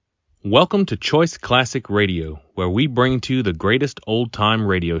Welcome to Choice Classic Radio, where we bring to you the greatest old-time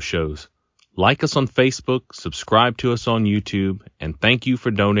radio shows. Like us on Facebook, subscribe to us on YouTube, and thank you for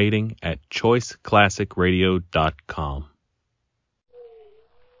donating at choiceclassicradio.com.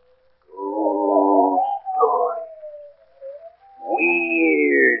 True stories.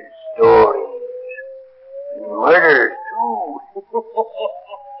 Weird stories. Murders, too.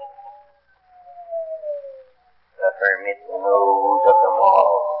 The Hermit knows of them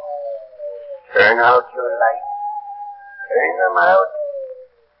all. Turn out your lights. Turn them out.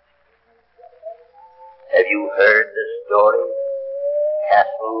 Have you heard the story?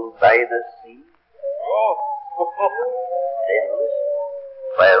 Castle by the Sea? Oh. Then listen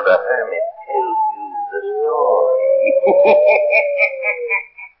while the Hermit tells you the story.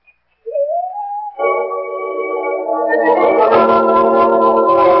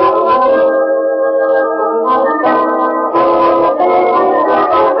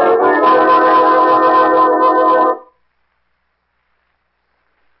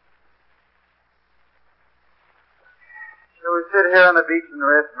 Shall we sit here on the beach and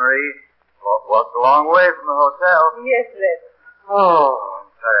rest, Marie? Walked a long way from the hotel. Yes, let's. Oh,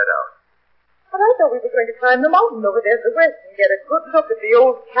 I'm tired out. But I thought we were going to climb the mountain over there to the west and get a good look at the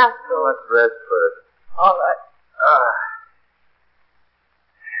old castle. Let's rest first. All right.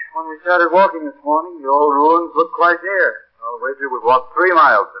 When we started walking this morning, the old ruins looked quite near. I'll wager we've walked 3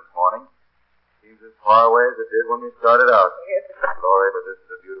 miles this morning. Seems as far away as it did when we started out. Yes. Glory, but this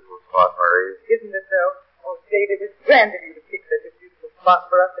is a beautiful spot, Marie. Isn't it, though? Oh, David, it's grand of you to pick such a beautiful spot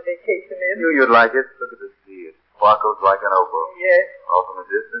for us to vacation in. Knew you'd like it. Look at the sea. It sparkles like an opal. Yes. Off in the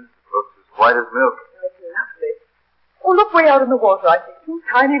distance, it looks as white as milk. That's lovely. Oh, look way out in the water. I see 2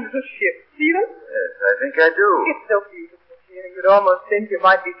 tiny little ships. See them? Yes, I think I do. It's so beautiful here. You'd almost think you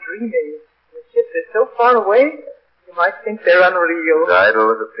might be dreaming. The ships are so far away, you might think they're unreal. As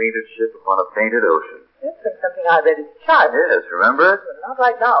idle as a painted ship upon a painted ocean. That's from something I read as a child. Yes, remember it? But not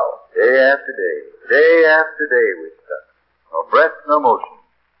right now. Day after day we stuck. No breath, no motion.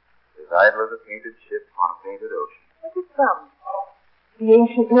 As idle as a painted ship on a painted ocean. What's it from? The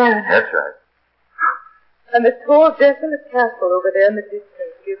ancient mariner. That's right. And the tall, desolate castle over there in the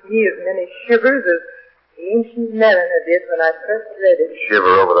distance gives me as many shivers as the ancient mariner did when I first read it.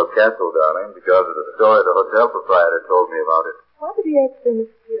 Shiver over the castle, darling, because of the story the hotel proprietor told me about it. Why did he act so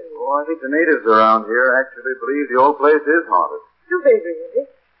mysterious? Oh, I think the natives around here actually believe the old place is haunted. Do they really?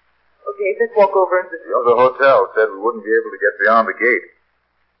 Okay, let's walk over and visit. The hotel said we wouldn't be able to get beyond the gate.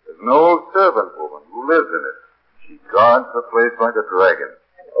 There's an old servant woman who lives in it. She guards the place like a dragon.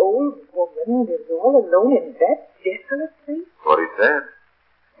 An old woman lives all alone in that desolate place? What he said.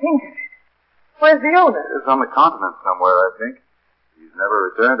 Think of it. Where's the owner? It's on the continent somewhere, I think. He's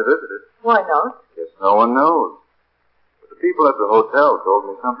never returned to visit it. Why not? Guess no one knows. But the people at the hotel told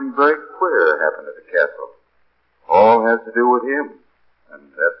me something very queer happened at the castle. All has to do with him. And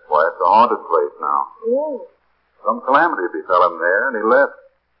that's why it's a haunted place now. Oh. Some calamity befell him there, and he left,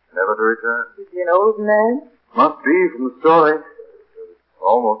 never to return. Is he an old man? Must be from the story. It's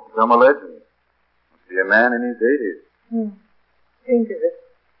almost become a legend. Must be a man in his 80s. Think of it.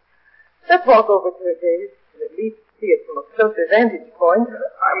 Let's walk over to it, David, and at least see it from a closer vantage point.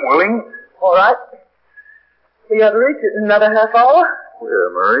 I'm willing. All right. We ought to reach it in another half hour. Queer,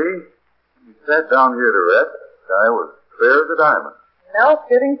 Marie. We sat down here to rest. The sky was clear as a diamond. Now it's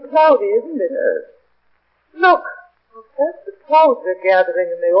getting cloudy, isn't it? Yes. Look. How fast the clouds are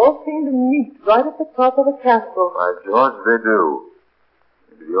gathering, and they all seem to meet right at the top of the castle. By George, they do.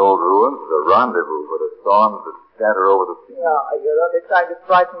 Maybe the old ruins is a rendezvous for the storms that scatter over the sea. Yeah, you're only trying to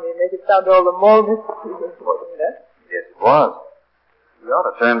frighten me and make it sound all the more mysterious, wasn't it? Yes, it was. We ought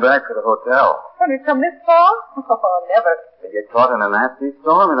to turn back to the hotel. Can we come this far? Oh, never. They get caught in a nasty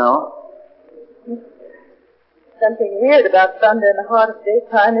storm, you know. Something weird about thunder in the heart of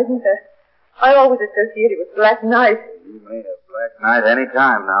daytime, isn't there? I always associate it with black night. You may have black night any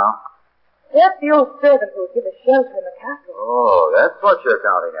time now. That's the old servant who will give us shelter in the castle. Oh, that's what you're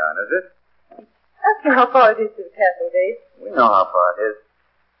counting on, is it? Ask me how far it is to the castle, Dave. We know how far it is.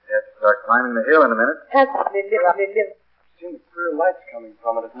 We have to start climbing the hill in a minute. Ask Lily. I've seen the queer lights coming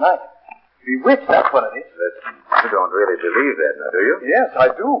from it at night. Bewitched, that's what it is. Listen, you don't really believe that, now, do you? Yes,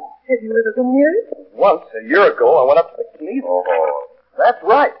 I do. Have you ever been near it? Once, a year ago, I went up to the Canadian. Oh, That's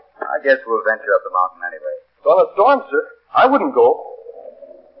right. I guess we'll venture up the mountain anyway. It's on a storm, sir. I wouldn't go.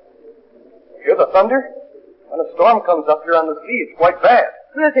 Hear the thunder? When a storm comes up here on the sea, it's quite bad.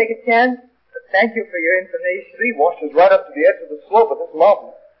 We'll take a chance. But thank you for your information. The sea washes right up to the edge of the slope of this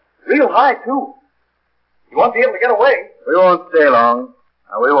mountain. Real high, too. You won't be able to get away. We won't stay long.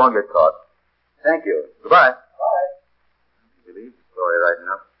 We won't get caught. Thank you. Goodbye. Bye. You believe the story right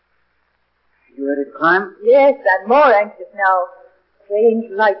enough. ready to climb? Yes, I'm more anxious now.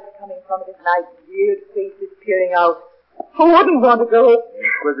 Strange lights coming from it at night, weird faces peering out. Who wouldn't want to go?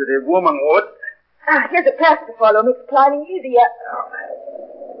 Inquisitive woman would. Here's a path to follow. Makes climbing easier.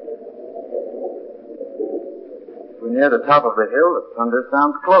 We're near the top of the hill. The thunder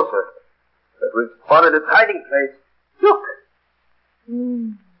sounds closer. But we've spotted its hiding place. Look. It's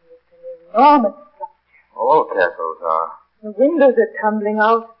an enormous structure. All castles are. The windows are tumbling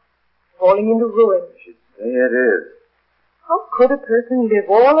out, falling into ruin. I should say it is. How could a person live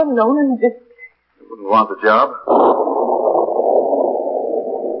all alone in this place? You wouldn't want the job.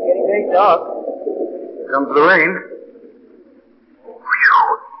 It's getting very dark. Here comes the rain.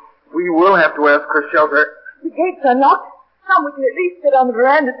 We will have to ask for shelter. The gates are locked. Come, we can at least sit on the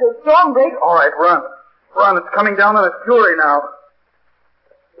veranda till the storm breaks. All right, run. Run, it's coming down on its fury now.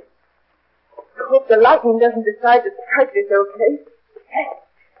 I hope the lightning doesn't decide to strike this okay.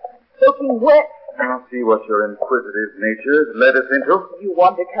 Soaking wet. I'll see what your inquisitive nature has led us into. You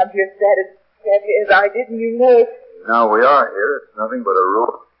want to come here sadly as I did, and you know it. Now we are here. It's nothing but a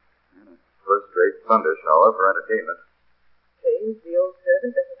room. And a first-rate thunder shower for entertainment. James, the old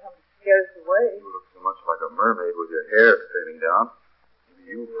servant, doesn't come to scare us away. You look so much like a mermaid with your hair streaming down.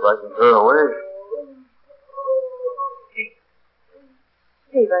 You frightened her away.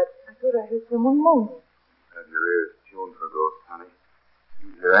 Dave, I thought I heard someone moaning. Have your ears tuned for ghosts, honey. You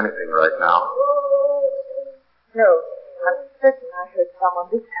can hear anything right now. No, I'm certain I heard someone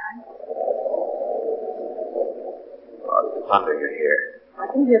this time. Oh, it's thunder you hear. I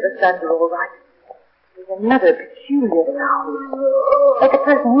can hear the thunder all right. There's another peculiar sound, like a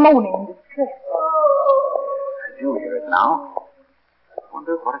person moaning in distress. I do hear it now. I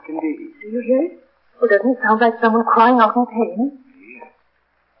wonder what it can be. Do you hear it? Or doesn't it sound like someone crying out in pain? Yes.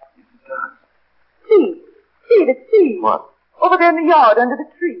 Yes, it does. See, the sea. What? Over there in the yard under the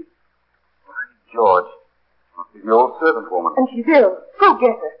tree. By George. Must be the old servant woman. And she's ill. Go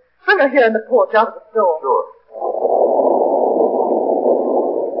get her. Bring her here in the porch out of the storm. Sure.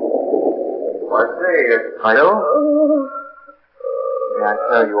 I say, Fido? May I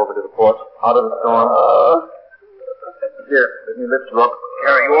carry you over to the porch, out of the storm? Here, let me lift you up,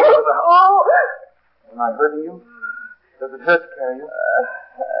 carry you over to the house. Am I hurting you? Does it hurt to carry you?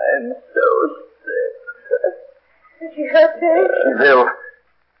 I'm so sick. Is she hurt, Dave? She's ill.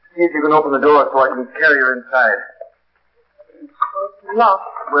 See if you can open the door so I can carry her inside. Oh, it's locked.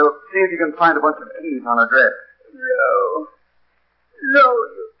 Well, see if you can find a bunch of keys on her dress. No,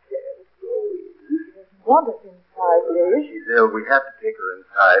 you can't go in. She doesn't want us inside, Dave. She's ill. We have to take her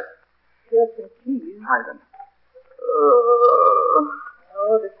inside. Here's some keys. Hide them.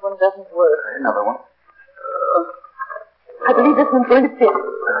 Oh, this one doesn't work. Another one. I believe this one's going to fit.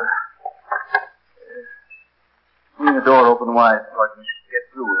 Swing the door open wide so I can get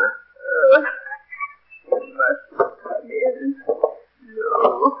through with her. You must come in.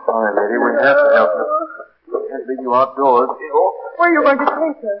 No. All right, lady, we have to help her. We can't leave you outdoors. Where are you going to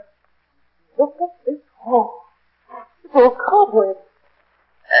take her? Look at this hall. It's all cobwebs.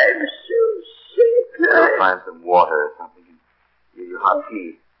 I'm so sick. We'll find some water or something and give you hot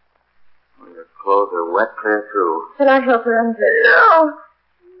tea. Well, your clothes are wet clear through. Shall I help her undress? No.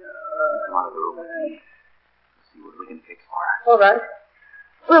 Come out of the room with me. See what we can fix for her. All right.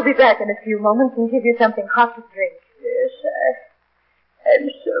 We'll be back in a few moments and give you something hot to drink. Yes, I'm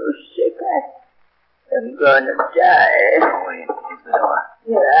so sick. I'm gonna die. Oh, wait. Here's the door.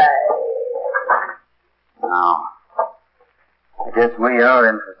 Die. Now, I guess we are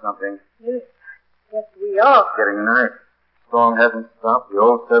in for something. Yes, we are. It's getting night. Storm hasn't stopped. The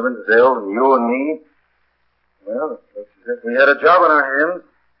old servant is ill, and you and me. Well, it looks as if we had a job on our hands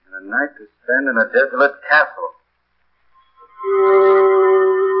and a night to spend in a desolate castle.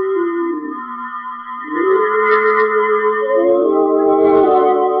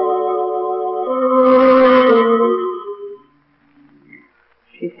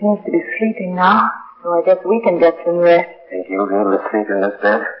 She seems to be sleeping now, so I guess we can get some rest. Think you'll be able to sleep in this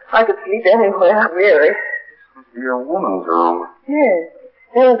bed? I could sleep anywhere, really. This must be your woman's room. Yes,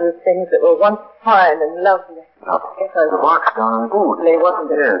 filled with things that were once fine and lovely. Guess I The box down on food.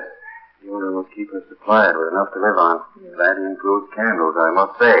 wasn't it? Yes. You and I must keep her supplied with enough to live on. Plenty includes candles, I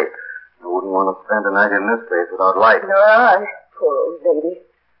must say. I wouldn't want to spend a night in this place without light. Nor I. Poor old lady.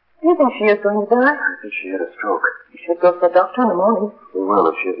 Do you think she is going to die? I think she had a stroke. We should go to the doctor in the morning. We will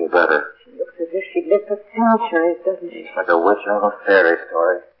if she isn't better. She looks as if she'd lived for centuries, doesn't she? It's like a witch out of a fairy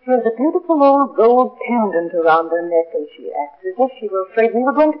story. She has a beautiful old gold pendant around her neck, and she acts as if she were afraid we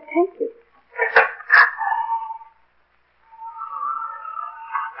were going to take it.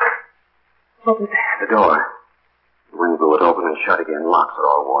 What was that? The door. The wind blew it open and shut again. Locks are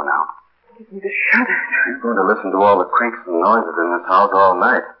all worn out. Give me the shudders. You're going to listen to all the creaks and noises in this house all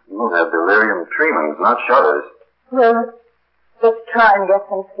night. You'll have delirium tremens, not shudders. Well, let's try and get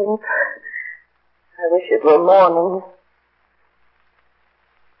some sleep. I wish it were morning.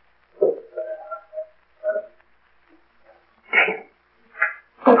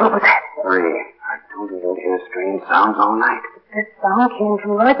 Think over that. Marie, I told you you'd hear strange sounds all night. That sound came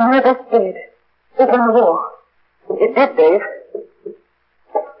from right under this bed. Over on the wall. It did, Dave.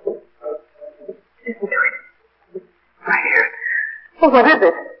 Listen to it. I hear it. Well, what is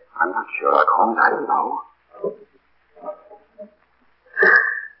it? I'm not Sherlock Holmes. I don't know.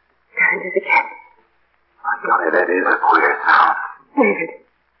 There it is again. My golly, that is a queer sound. David.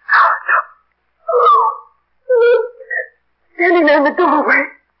 Oh, look. Standing there in the doorway.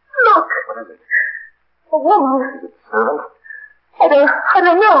 Look. What is it? A woman. Is it the servant? I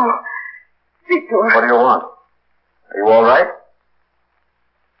don't know. Speak to her. What do you want? Are you all right?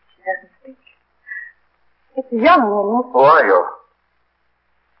 She doesn't speak. It's a young woman. Who are you?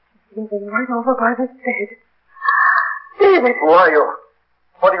 She's moving right over by this bed. David. Who are you?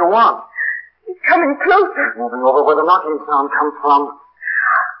 What do you want? She's coming closer. Moving over where the knocking sound comes from.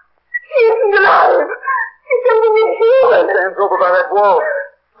 She isn't alive. She's coming in here. Stands over by that wall,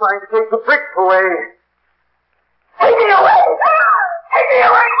 trying to take the bricks away. Take me away! Take me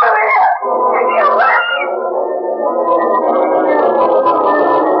away from here! Take me away!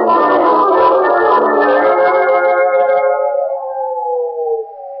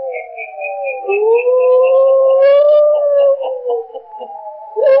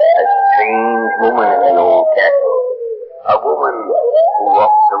 A strange woman in the old castle. A woman who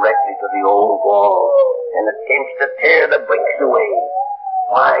walks directly to the old wall and attempts to tear the bricks away.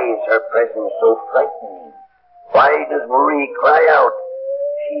 Why is her presence so frightening? Why does Marie cry out?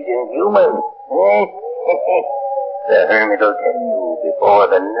 She's inhuman. The hermit will tell you before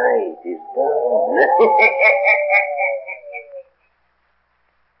the night is done.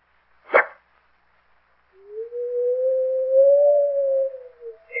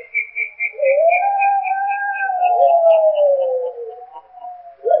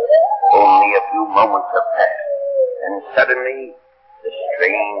 Only a few moments have passed, and suddenly the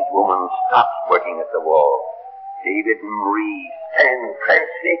strange woman stops working at the wall. David and Marie stand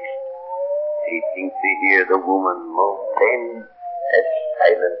transfixed. They think they hear the woman moan. Then, as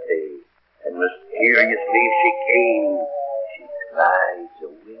silently and mysteriously as she came, she glides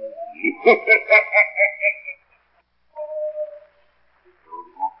away. The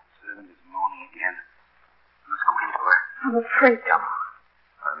old servant is moaning again. Let's go into her. I'm afraid to. Come.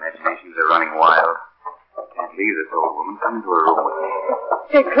 Our imaginations are running wild. Can't leave this old woman. Come into her room with me.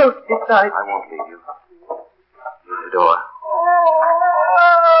 Stay close beside me. I won't leave you. Here's the door.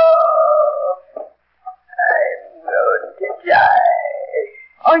 I'm going to die.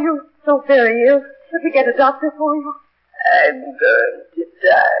 Are you so very ill? Should we get a doctor for you? I'm going to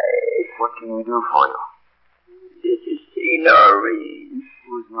die. What can we do for you? Did you see Noreen?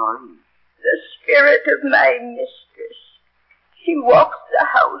 Who's Noreen? The spirit of my mistress. She walks the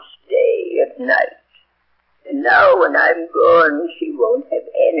house day and night. And now when I'm gone, she won't have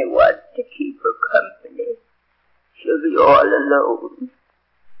anyone to keep her company. She'll be all alone.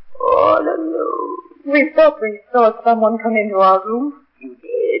 All alone. We thought we saw someone come into our room. You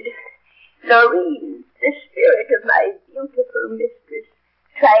did. Noreen, the spirit of my beautiful mistress,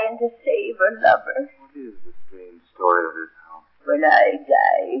 trying to save her lover. What is the strange story of this house? When I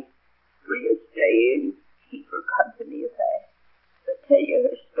die, will you stay and keep her company if I tell you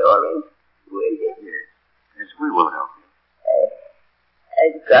her story? Will you? Yes. Yes, we will help you.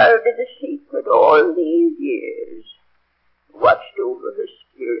 I've guarded the secret all these years. Watched over her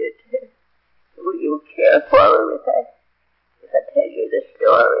spirit. Will you care for her if I tell you the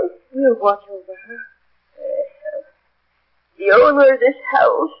story? We'll watch over her. The owner of this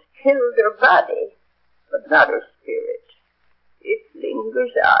house killed her body, but not her spirit. It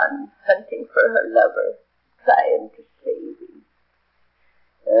lingers on, hunting for her lover, trying to save him.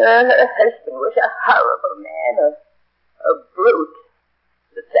 Her husband was a horrible man, a brute.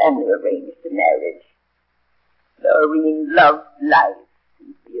 The family arranged the marriage. Noreen loved life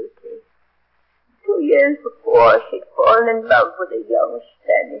and beauty. 2 years before, she'd fallen in love with a young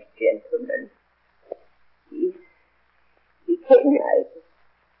Spanish gentleman. He came right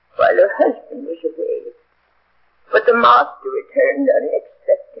while her husband was away. But the master returned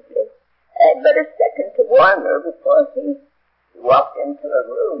unexpectedly. I had but a second to warn her before he walked into her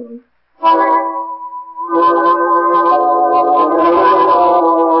room.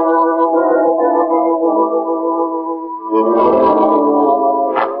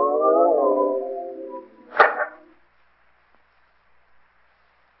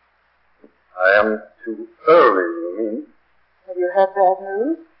 I am too early, you mean? Have you had bad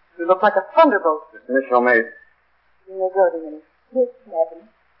news? You look like a thunderbolt. It's Miss Hermit. You may go to me. Yes, madam.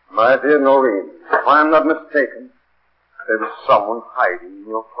 My dear Noreen, if I'm not mistaken, there is someone hiding in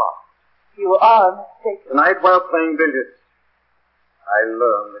your closet. You are mistaken. Tonight, while playing billiards, I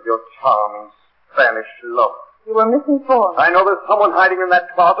learned that your charming Spanish lover. You were misinformed. I know there's someone hiding in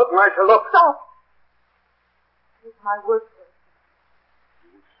that closet, and I shall look. Stop. Take my word for it.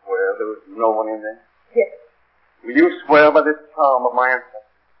 You swear there is no one in there? Yes. Will you swear by this charm of my ancestors?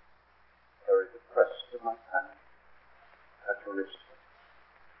 There is the crest of my family. At your wrist.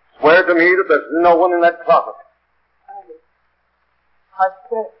 Swear to me that there's no one in that closet. I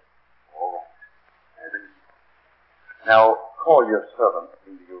swear. All right. I believe you. Now, call your servant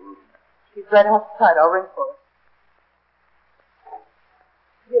into your room. She's right outside. I'll ring for her.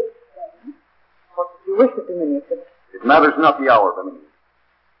 Yes, madam. What did you wish of Dominican? It matters not the hour, Dominique.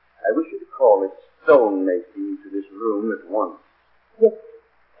 I wish you to call a stonemason to this room at once. Yes.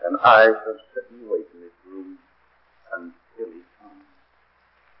 And I shall sit and wait in this room until he comes.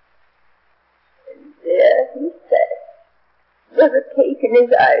 And there he sat, never taken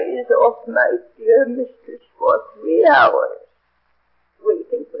his eyes off my dear mistress for 3 hours,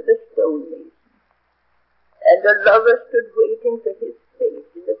 waiting for the stonemason. And the lover stood waiting for his fate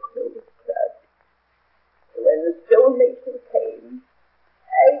in the closed crowd. When the stonemason came,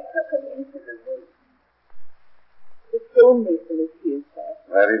 I took him into the room. The stonemason is here, sir.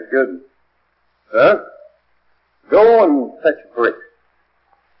 That is good. Sir, go and fetch bricks.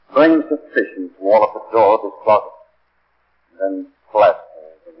 Bring sufficient to wall up the door of this closet. Then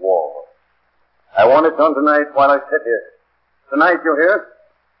plaster the wall. I want it done tonight while I sit here. Tonight, you hear?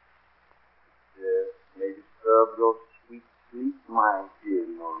 Yes, may disturb your sweet sleep, my dear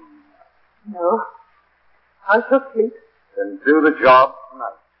Noreen. No. I shall sleep. Then do the job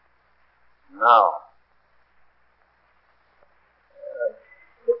tonight. Now.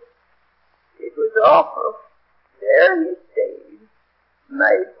 It was awful. There he stayed.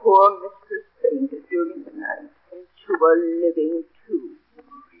 My poor mistress fainted during the night, and to a living tomb.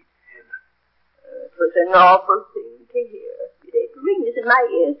 It was an awful thing to hear. It rings in my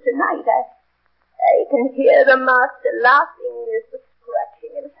ears tonight. I can hear the master laughing as the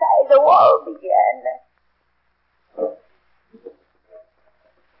scratching inside the wall began.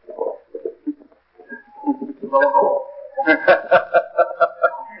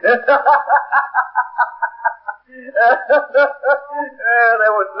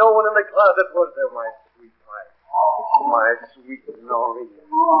 There was no one in the closet, was there, my sweet wife? My sweet Noreen.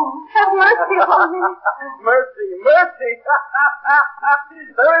 Have mercy upon me. Mercy, mercy!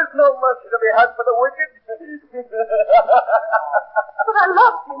 There is no mercy to be had for the wicked. But I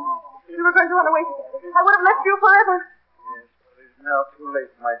loved you. We were going to run away together. I would have left you forever. Yes, but it is now too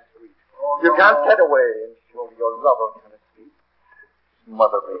late, my sweet. You can't get away and surely your lover can escape.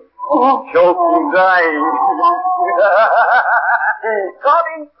 Smother me. Choke me, die. Caught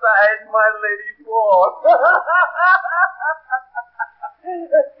inside my lady's wall.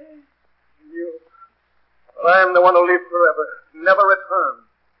 You. Well, I am the one who lives forever, never return.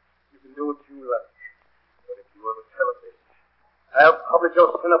 You can do what you like. But if you ever tell of this, I'll publish your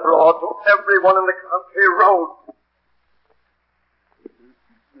sin abroad to everyone in the country road.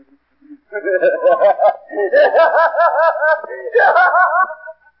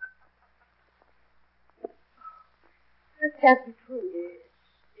 This can't be true. Yes,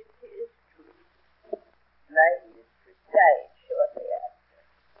 it is true. My mistress died shortly after.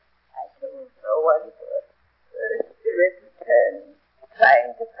 I told no one, for her spirit returned,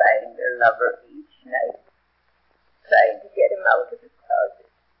 trying to find her lover each night, trying to get him out of the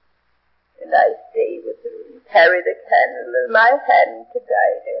closet. And I stay with her and carry the candle in my hand to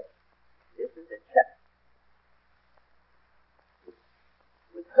guide her. This is a child.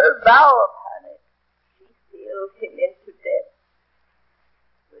 With her vow upon it, she sealed him into death.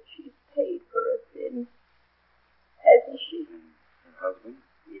 But she's paid for her sin, hasn't she? Her husband?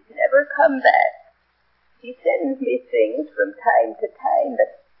 He's never come back. He sends me things from time to time,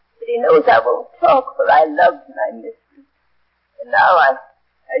 but he knows I won't talk, for I love my mistress. And now I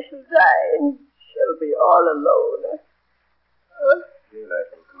shall die, and she'll be all alone. Daylight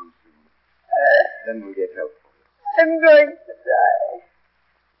will come soon. Then we'll get help for you. I'm going to die.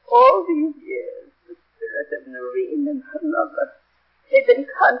 All these years, the spirit of Noreen and her lover, they've been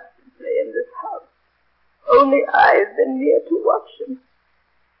constantly in this house. Only I've been near to watch them.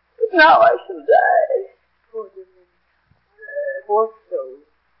 But now I shall die. Poor woman. Poor soul.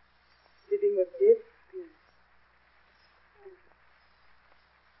 Living with this spirit.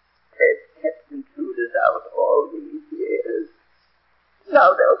 They've kept intruders out all these years.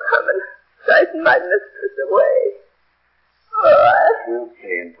 Now they'll come and frighten my mistress away. Oh, We'll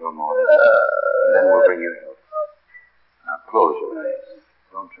stay until morning, and then we'll bring you help. Now close your eyes.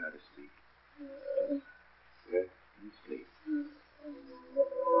 Don't try to sleep. Just rest and sleep.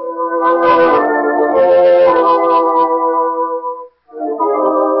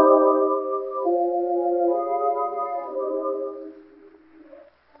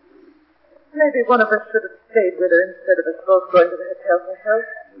 Maybe one of us should have stayed with her instead of us both going to the hotel for help.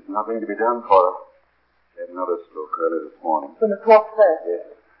 There's nothing to be done for her. She had another stroke early this morning. When it walked fast. Yes.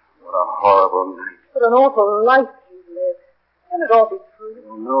 What a horrible night. What an awful life you live. Can it all be true?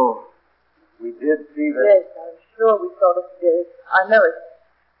 Oh, no. We did see that. Yes, I'm sure we saw the stairs. I know it.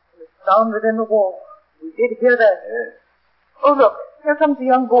 It was found within the wall. We did hear that. Yes. Oh, look. Here comes the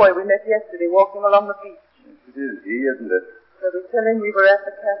young boy we met yesterday walking along the beach. Yes, it is. He, isn't it? Shall we tell him we were at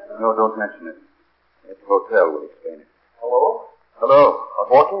the castle? No, don't mention it. At the hotel will explain it. Hello? Hello.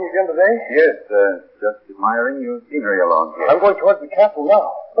 Walking again today? Yes, just admiring your scenery along here. I'm going towards the castle now.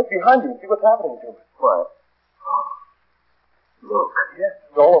 Look behind you and see what's happening to it. What? Look. Yes,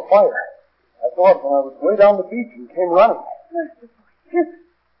 it's all afire. I saw it when I was way down the beach and came running. Merciful Him.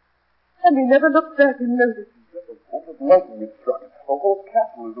 And we never looked back and noticed. Just a bolt of lightning had struck it. The whole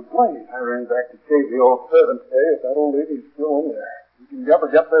castle is ablaze. I ran back to save the old servant. Hey, if that old lady's still in there, we can never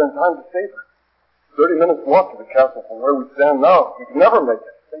get there in time to save her. 30 minutes walk to the castle from where we stand now. We can never make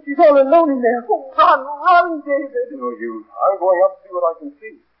it. And she's all alone in there. Oh, run, David. No, you. I'm going up to see what I can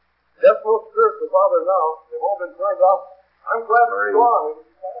see. Death will spirit the father now. They've all been turned out. I'm glad Hurry. it's gone.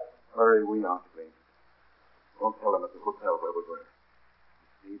 Hurry, we aren't to blame. Don't tell them at the hotel where we were.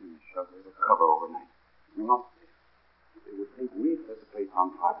 Stayed in the shelter with cover overnight. We must stay. They would think we set the place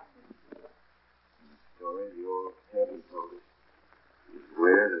on fire. And the story the old servant told us is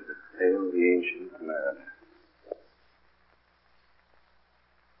weird as the tale of the ancient mariner.